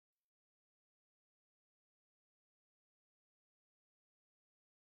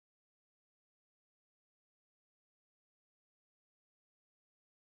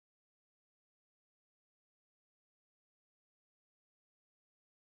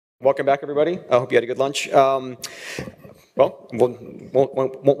Welcome back, everybody. I hope you had a good lunch. Well,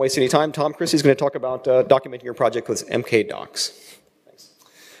 won't waste any time. Christie is going to talk about documenting your project with MkDocs. Thanks.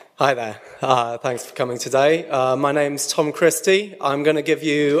 Hi there. Thanks for coming today. My name's Christie. I'm going to give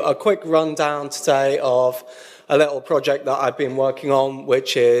you a quick rundown today of a little project that I've been working on,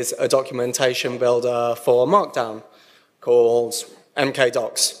 which is a documentation builder for Markdown called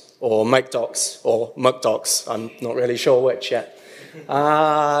MkDocs or MkDocs or MkDocs. I'm not really sure which yet.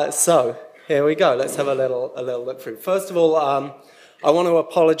 So here we go. Let's have a little look through. First of all, I want to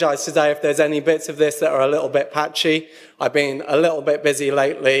apologize today if there's any bits of this that are a little bit patchy. I've been a little bit busy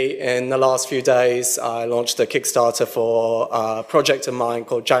lately. In the last few days, I launched a Kickstarter for a project of mine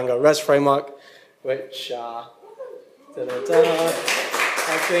called Django REST Framework, which has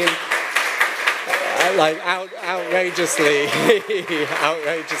been like outrageously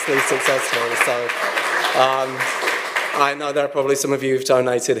successful. So I know there are probably some of you who've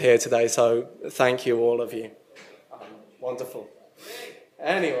donated here today, so thank you, all of you. Wonderful.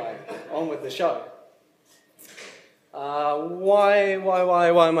 Anyway, on with the show. Why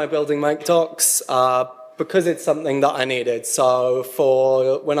am I building MkDocs? Because it's something that I needed. So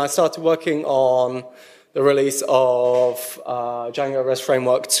when I started working on the release of Django REST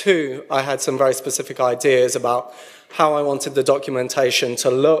Framework 2, I had some very specific ideas about how I wanted the documentation to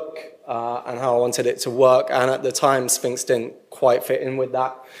look and how I wanted it to work. And at the time, Sphinx didn't quite fit in with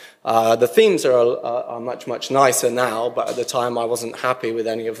that. The themes are much nicer now, but at the time I wasn't happy with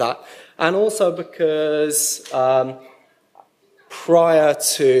any of that. And also because prior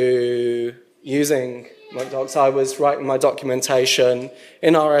to using MkDocs, I was writing my documentation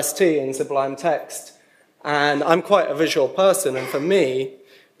in RST, in Sublime Text. And I'm quite a visual person, and for me,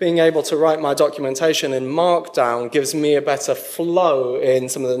 being able to write my documentation in Markdown gives me a better flow in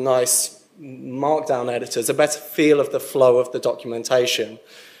some of the nice Markdown editors, a better feel of the flow of the documentation.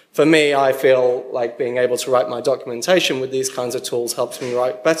 For me, I feel like being able to write my documentation with these kinds of tools helps me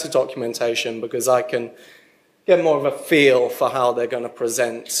write better documentation because I can get more of a feel for how they're going to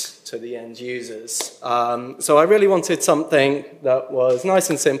present to the end users. So I really wanted something that was nice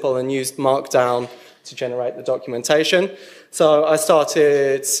and simple and used Markdown to generate the documentation. So I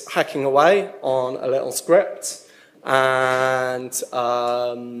started hacking away on a little script, and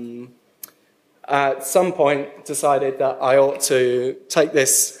at some point decided that I ought to take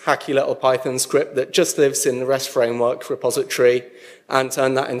this hacky little Python script that just lives in the REST framework repository and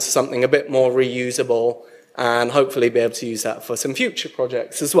turn that into something a bit more reusable and hopefully be able to use that for some future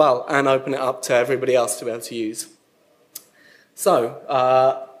projects as well and open it up to everybody else to be able to use. So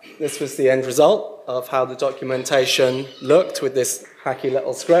this was the end result of how the documentation looked with this hacky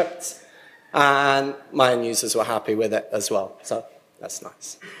little script, and my end users were happy with it as well, so that's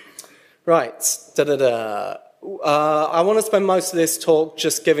nice. Right, I want to spend most of this talk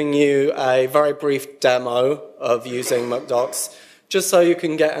just giving you a very brief demo of using MkDocs, just so you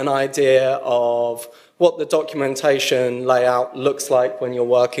can get an idea of what the documentation layout looks like when you're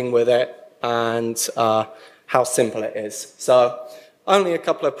working with it and how simple it is. So only a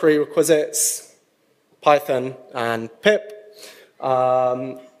couple of prerequisites, Python and pip.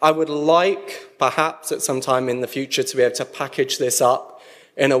 I would like, perhaps at some time in the future, to be able to package this up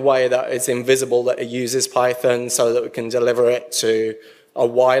in a way that is invisible that it uses Python so that we can deliver it to a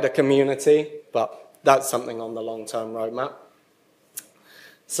wider community, but that's something on the long-term roadmap.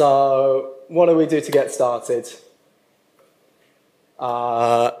 So what do we do to get started?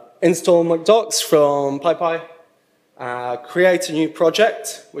 Install MkDocs from PyPy, create a new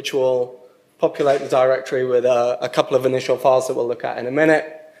project, which will populate the directory with a couple of initial files that we'll look at in a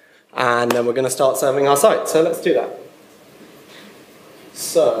minute, and then we're going to start serving our site. So let's do that.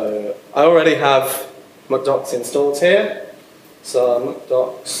 So I already have MkDocs installed here. So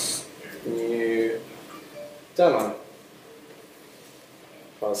MkDocs new demo.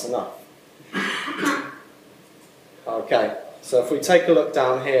 Close enough. Okay, so if we take a look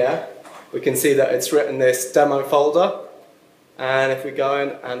down here, we can see that it's written this demo folder. And if we go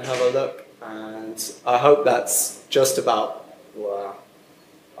in and have a look, and I hope that's just about, well,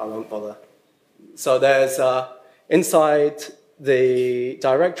 I won't bother. So there's inside the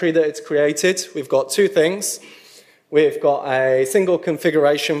directory that it's created, we've got two things. We've got a single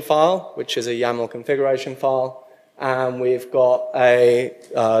configuration file, which is a YAML configuration file, and we've got a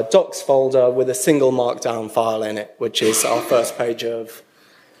docs folder with a single Markdown file in it, which is our first page of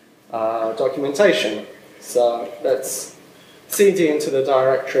documentation. So let's cd into the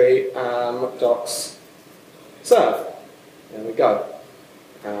directory and MkDocs serve. There we go.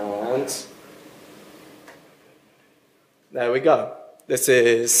 And there we go. This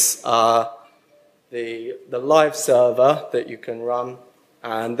is the live server that you can run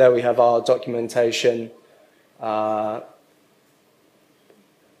And there we have our documentation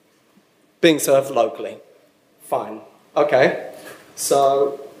being served locally. Fine. Okay,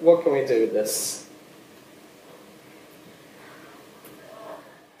 so what can we do with this?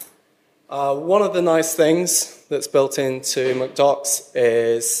 One of the nice things that's built into MkDocs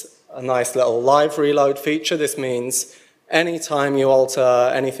is a nice little live reload feature. This means anytime you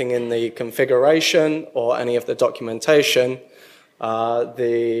alter anything in the configuration or any of the documentation,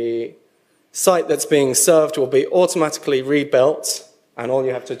 the site that's being served will be automatically rebuilt, and all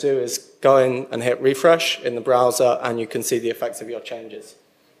you have to do is go in and hit refresh in the browser and you can see the effects of your changes.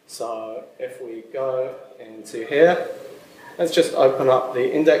 So if we go into here, let's just open up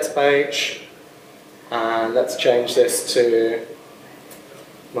the index page and let's change this to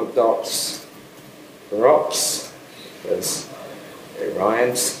MkDocs rocks, because it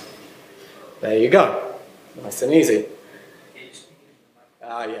rhymes. There you go. Nice and easy.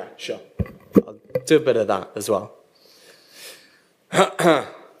 Yeah, sure. I'll do a bit of that as well.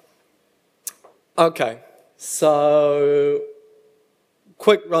 Okay, so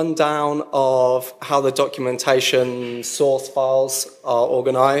quick rundown of how the documentation source files are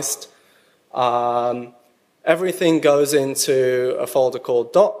organized. Everything goes into a folder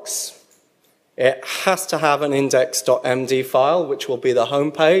called docs. It has to have an index.md file, which will be the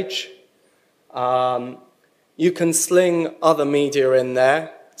home page. You can sling other media in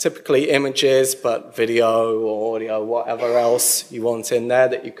there, typically images, but video or audio, whatever else you want in there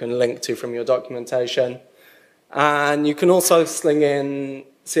that you can link to from your documentation. And you can also sling in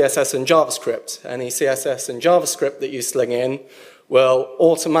CSS and JavaScript. Any CSS and JavaScript that you sling in will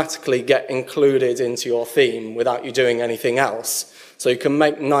automatically get included into your theme without you doing anything else. So you can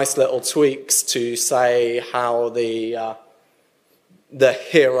make nice little tweaks to say how the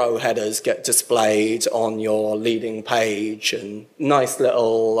hero headers get displayed on your leading page and nice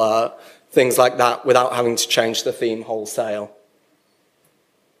little things like that without having to change the theme wholesale.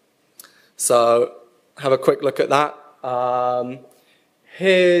 So have a quick look at that.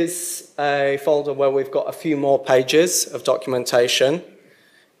 Here's a folder where we've got a few more pages of documentation.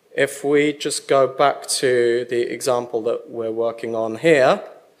 If we just go back to the example that we're working on here,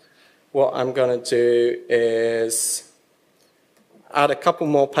 what I'm going to do is add a couple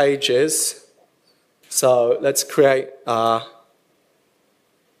more pages. So let's create you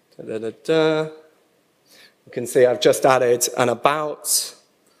can see I've just added an about,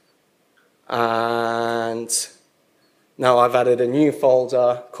 and now I've added a new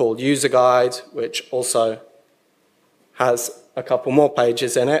folder called user guide, which also has a couple more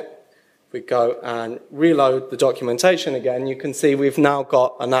pages in it. If we go and reload the documentation again, you can see we've now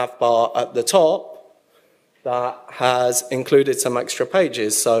got a nav bar at the top that has included some extra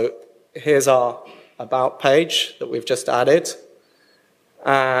pages. So here's our about page that we've just added,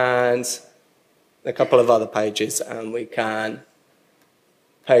 and a couple of other pages, and we can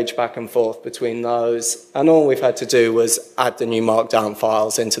page back and forth between those. And all we've had to do was add the new Markdown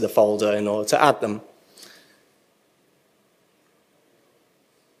files into the folder in order to add them.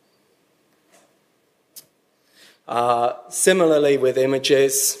 Similarly with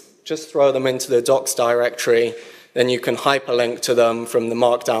images, just throw them into the docs directory, then you can hyperlink to them from the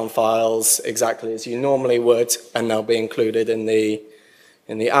Markdown files exactly as you normally would, and they'll be included in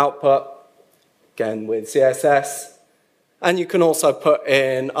the output, again with CSS. And you can also put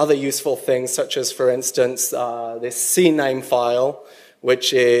in other useful things, such as, for instance, this CNAME file,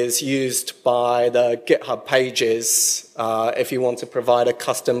 which is used by the GitHub pages if you want to provide a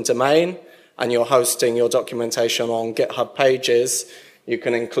custom domain and you're hosting your documentation on GitHub pages. You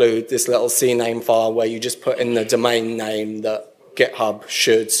can include this little CNAME file where you just put in the domain name that GitHub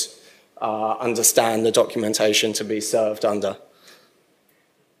should understand the documentation to be served under.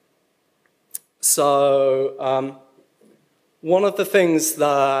 So one of the things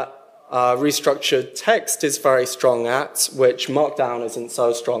that restructured text is very strong at, which Markdown isn't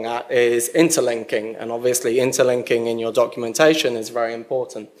so strong at, is interlinking. And obviously interlinking in your documentation is very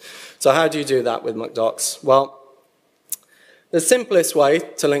important. So how do you do that with MkDocs? Well, the simplest way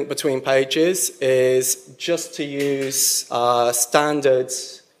to link between pages is just to use standard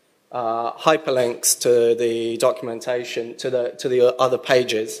hyperlinks to the documentation, to the other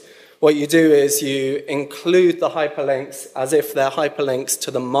pages. What you do is you include the hyperlinks as if they're hyperlinks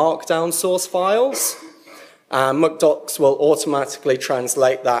to the Markdown source files, and MkDocs will automatically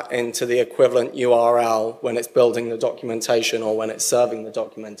translate that into the equivalent URL when it's building the documentation or when it's serving the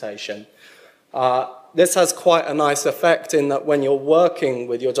documentation. This has quite a nice effect in that when you're working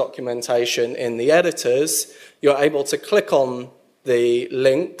with your documentation in the editors, you're able to click on the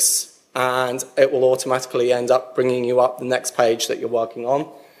links and it will automatically end up bringing you up the next page that you're working on,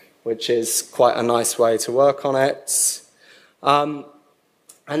 which is quite a nice way to work on it. And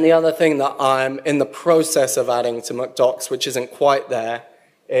the other thing that I'm in the process of adding to MkDocs, which isn't quite there,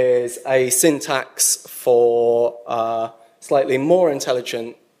 is a syntax for slightly more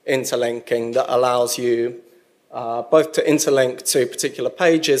intelligent interlinking that allows you both to interlink to particular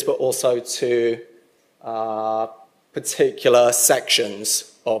pages, but also to particular sections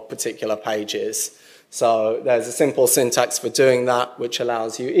of particular pages. So there's a simple syntax for doing that, which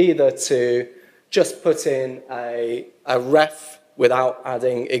allows you either to just put in a ref without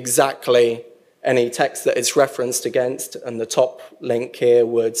adding exactly any text that it's referenced against, and the top link here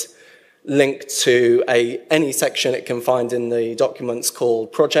would link to any section it can find in the documents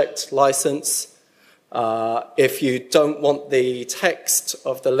called project license. If you don't want the text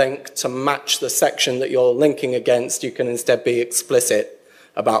of the link to match the section that you're linking against, you can instead be explicit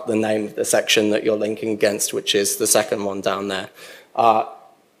about the name of the section that you're linking against, which is the second one down there.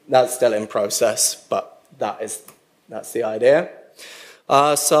 That's still in process, but that's the idea.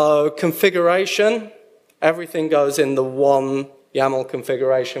 So configuration, everything goes in the one YAML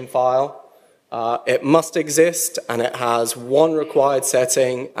configuration file. It must exist, and it has one required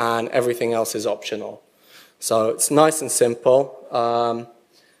setting, and everything else is optional. So it's nice and simple.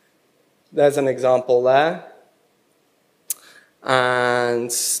 There's an example there.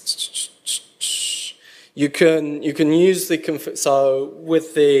 And you can use the so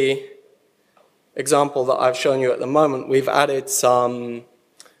with the example that I've shown you at the moment, we've added some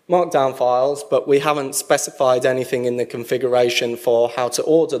Markdown files, but we haven't specified anything in the configuration for how to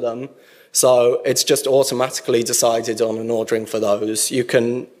order them. So it's just automatically decided on an ordering for those. You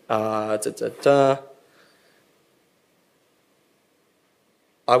can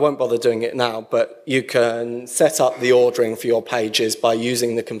I won't bother doing it now, but you can set up the ordering for your pages by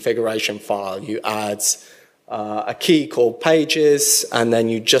using the configuration file. You add a key called pages, and then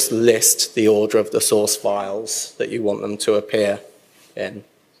you just list the order of the source files that you want them to appear in.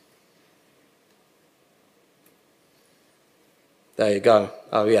 There you go.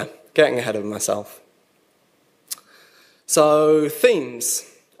 Oh yeah, getting ahead of myself. So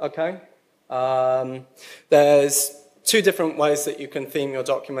themes, okay. There's two different ways that you can theme your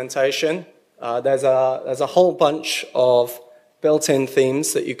documentation. There's a whole bunch of built-in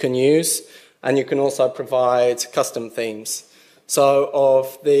themes that you can use, and you can also provide custom themes. So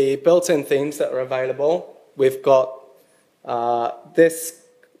of the built-in themes that are available, we've got this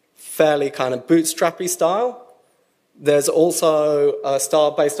fairly kind of bootstrappy style. There's also a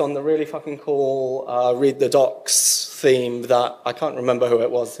style based on the really fucking cool Read the Docs theme that I can't remember who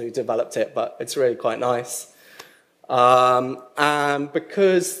it was who developed it, but it's really quite nice. And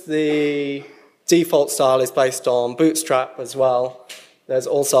because the default style is based on Bootstrap as well, there's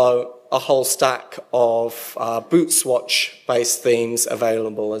also a whole stack of Bootswatch-based themes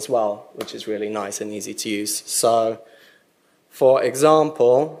available as well, which is really nice and easy to use. So, for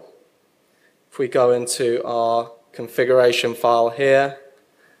example, if we go into our configuration file here,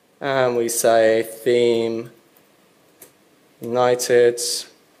 and we say theme United,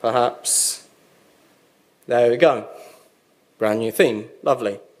 perhaps, there we go. Brand new theme,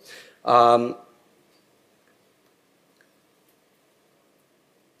 lovely.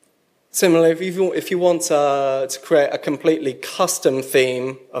 Similarly, if you want to create a completely custom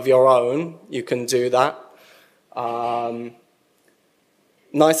theme of your own, you can do that.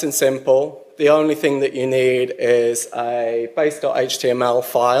 Nice and simple. The only thing that you need is a base.html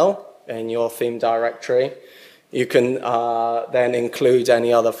file in your theme directory. You can then include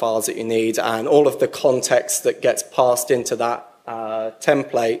any other files that you need, and all of the context that gets passed into that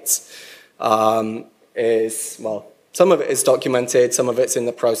template is, well, some of it is documented, some of it's in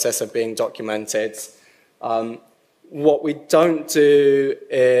the process of being documented. What we don't do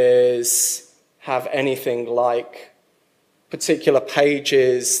is have anything like particular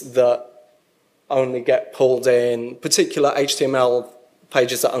pages that only get pulled in, particular HTML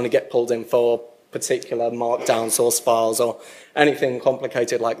pages that only get pulled in for particular Markdown source files, or anything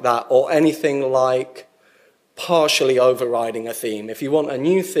complicated like that, or anything like partially overriding a theme. If you want a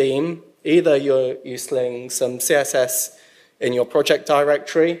new theme, either you sling some CSS in your project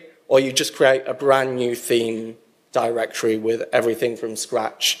directory, or you just create a brand new theme directory with everything from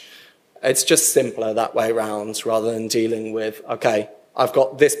scratch. It's just simpler that way around, rather than dealing with, okay, I've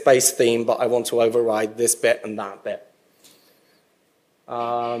got this base theme, but I want to override this bit and that bit.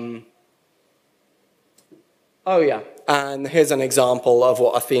 Oh yeah, and here's an example of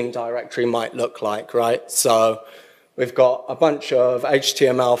what a theme directory might look like, right? So we've got a bunch of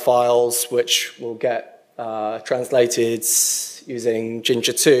HTML files which will get translated using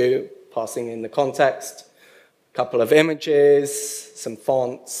Ginger 2 passing in the context, a couple of images, some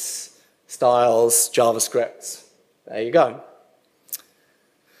fonts, styles, JavaScript. There you go.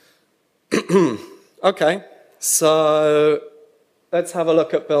 Okay, so let's have a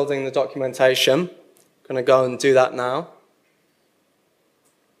look at building the documentation. I'm going to go and do that now.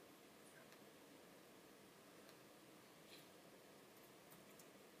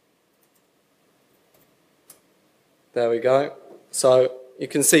 There we go. So you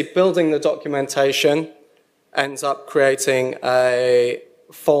can see building the documentation ends up creating a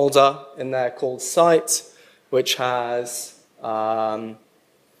folder in there called site, which has all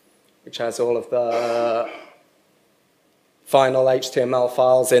of the final HTML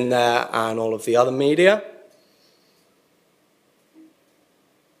files in there and all of the other media.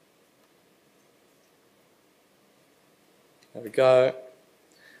 There we go.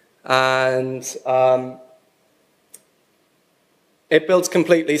 And it builds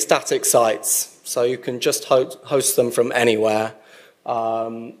completely static sites, so you can just host them from anywhere.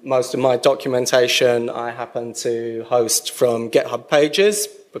 Most of my documentation I happen to host from GitHub Pages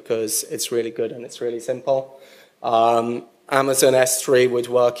because it's really good and it's really simple. Amazon S3 would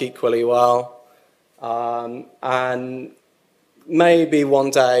work equally well. And maybe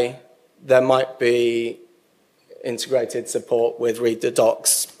one day there might be integrated support with Read the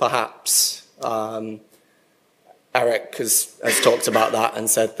Docs, perhaps. Eric has talked about that and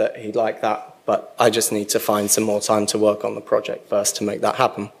said that he'd like that, but I just need to find some more time to work on the project first to make that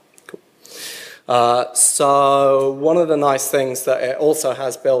happen. Cool. So one of the nice things that it also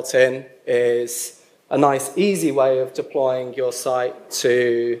has built in is a nice, easy way of deploying your site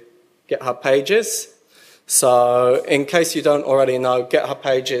to GitHub Pages. So in case you don't already know, GitHub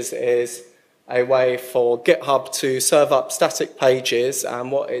Pages is a way for GitHub to serve up static pages,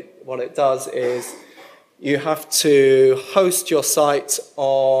 and what it does is you have to host your site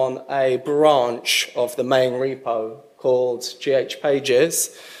on a branch of the main repo called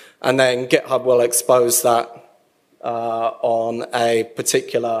GHPages, and then GitHub will expose that on a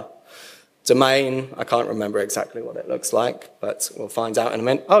particular domain. I can't remember exactly what it looks like, but we'll find out in a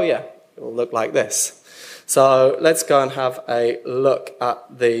minute. Oh yeah, it will look like this. So let's go and have a look at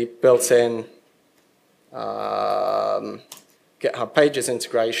the built-in GitHub Pages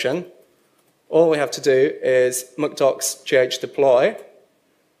integration. All we have to do is MkDocs gh deploy.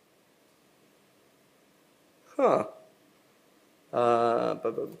 Yeah.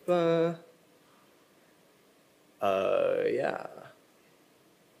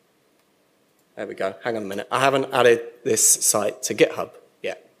 There we go. Hang on a minute. I haven't added this site to GitHub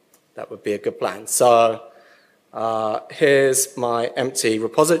yet. That would be a good plan. So here's my empty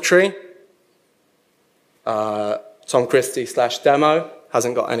repository. Tom Christie /demo.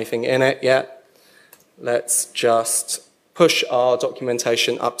 Hasn't got anything in it yet. Let's just push our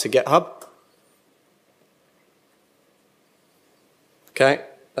documentation up to GitHub. Okay,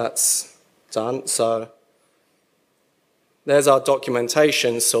 that's done. So there's our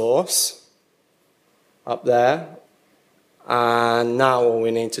documentation source up there. And now all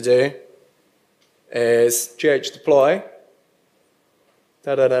we need to do is gh deploy.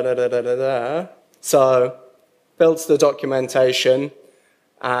 So builds the documentation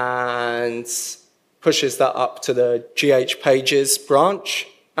and pushes that up to the GHPages branch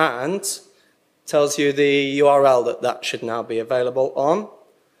and tells you the URL that that should now be available on.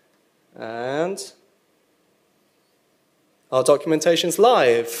 And our documentation's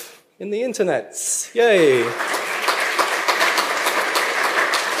live in the internet. Yay!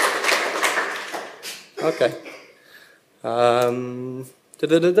 Okay.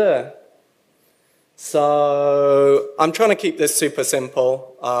 So I'm trying to keep this super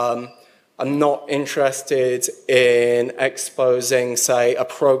simple. I'm not interested in exposing, say, a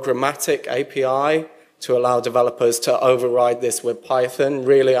programmatic API to allow developers to override this with Python.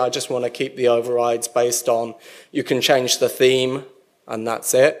 Really, I just want to keep the overrides based on you can change the theme, and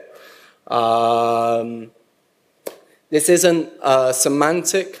that's it. This isn't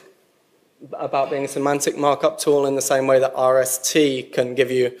about being a semantic markup tool in the same way that RST can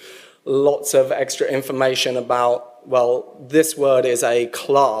give you lots of extra information about, well, this word is a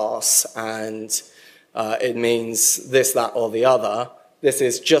class and it means this, that, or the other. This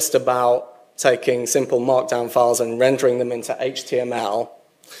is just about taking simple Markdown files and rendering them into HTML.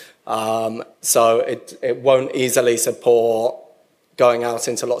 So it won't easily support going out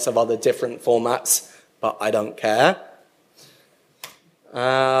into lots of other different formats, but I don't care.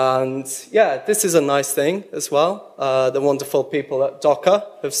 And yeah, this is a nice thing as well. The wonderful people at Docker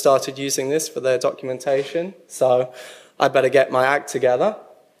have started using this for their documentation, so I better get my act together.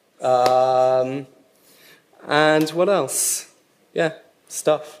 And what else? Yeah,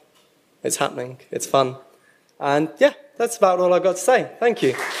 stuff. It's happening. It's fun. And yeah, that's about all I've got to say. Thank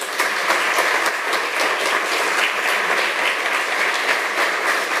you.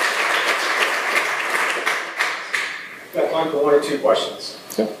 Got time for one or two questions.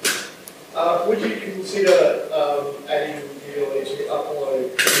 Yeah. Would you consider adding the ability to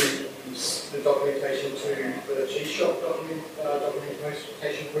upload the documentation to the cheese shop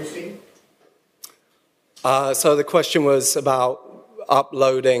documentation hosting? So the question was about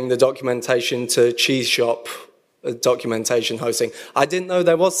uploading the documentation to Cheese Shop documentation hosting. I didn't know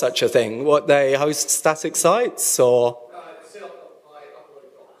there was such a thing. What, they host static sites or? Setup.py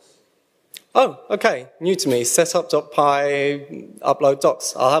upload docs. Oh, okay. New to me. Setup.py upload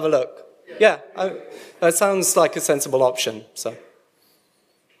docs. I'll have a look. Yeah, that sounds like a sensible option. So.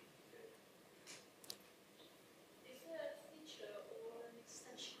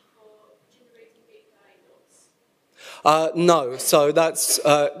 No, so that's,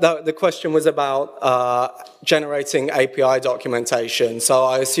 the question was about generating API documentation. So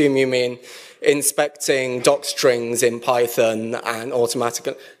I assume you mean inspecting doc strings in Python and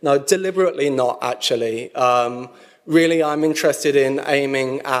automatically. No, deliberately not actually. Really, I'm interested in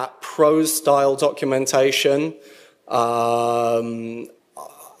aiming at prose-style documentation. I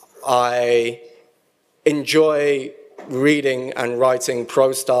enjoy reading and writing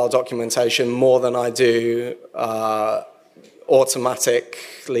prose-style documentation more than I do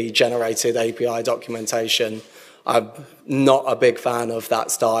automatically generated API documentation. I'm not a big fan of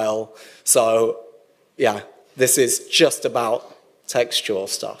that style. So, yeah, this is just about textual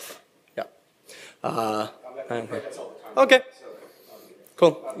stuff. Yeah. Okay.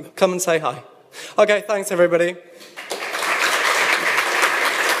 Cool. Come and say hi. Okay, thanks everybody.